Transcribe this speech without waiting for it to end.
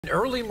An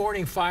early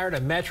morning fire at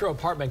a Metro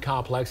apartment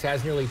complex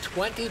has nearly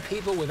 20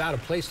 people without a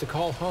place to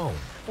call home.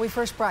 We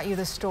first brought you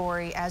the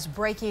story as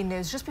breaking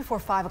news just before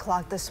 5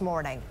 o'clock this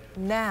morning.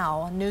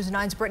 Now, News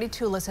 9's Brittany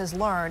Toulis has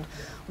learned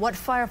what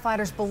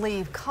firefighters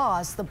believe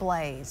caused the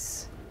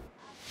blaze.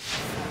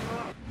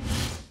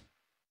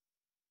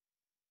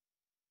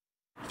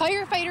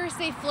 Firefighters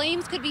say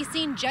flames could be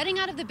seen jetting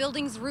out of the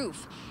building's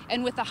roof.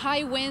 And with the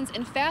high winds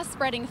and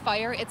fast-spreading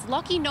fire, it's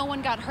lucky no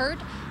one got hurt,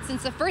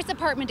 since the first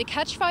apartment to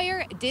catch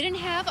fire didn't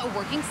have a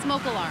working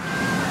smoke alarm.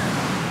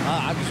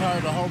 I just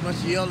heard a whole bunch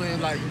of yelling,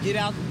 like, get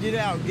out, get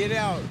out, get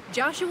out.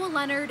 Joshua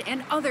Leonard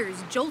and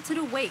others jolted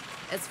awake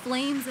as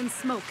flames and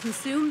smoke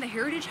consumed the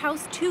Heritage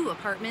House 2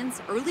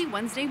 apartments early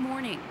Wednesday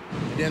morning.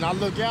 Then I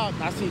look out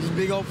and I see this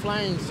big old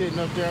flame sitting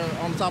up there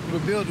on top of the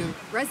building.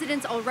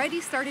 Residents already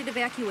started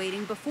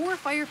evacuating before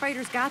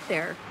firefighters got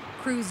there.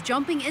 Crews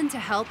jumping in to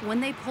help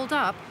when they pulled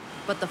up,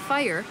 but the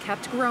fire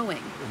kept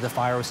growing. The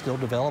fire was still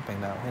developing,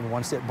 though, and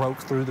once it broke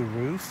through the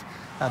roof,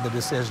 the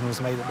decision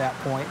was made at that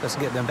point, let's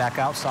get them back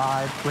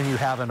outside. When you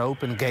have an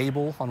open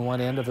gable on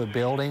one end of a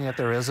building, if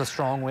there is a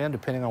strong wind,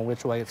 depending on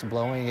which way it's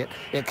blowing,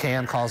 it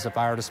can cause the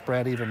fire to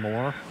spread even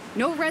more.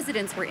 No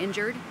residents were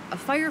injured. A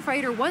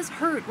firefighter was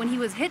hurt when he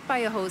was hit by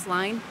a hose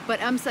line, but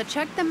EMSA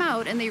checked them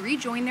out and they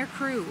rejoined their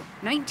crew.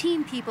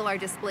 19 people are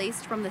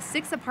displaced from the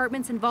 6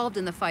 apartments involved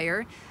in the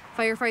fire.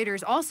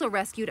 Firefighters also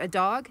rescued a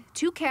dog,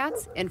 2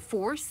 cats, and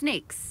 4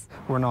 snakes.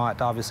 We're not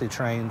obviously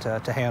trained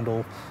to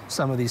handle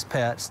some of these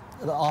pets.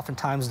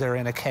 Oftentimes they're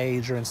in a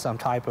cage or in some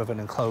type of an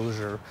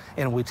enclosure,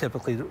 and we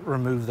typically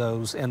remove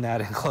those in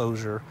that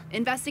enclosure.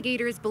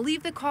 Investigators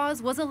believe the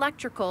cause was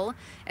electrical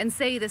and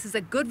say this is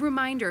a good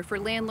reminder for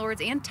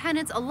landlords and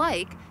tenants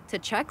alike to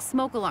check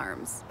smoke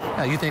alarms.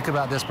 Now, you think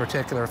about this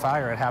particular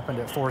fire, it happened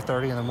at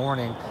 4:30 in the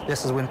morning.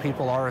 This is when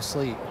people are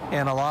asleep,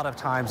 and a lot of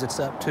times it's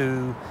up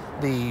to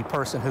the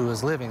person who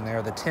is living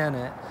there, the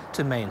tenant,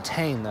 to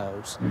maintain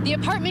those. The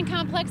apartment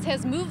complex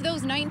has moved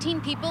those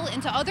 19 people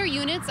into other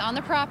units on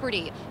the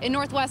property. In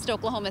Northwest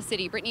Oklahoma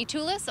City, Brittany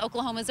Toulis,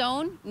 Oklahoma's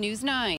own News 9.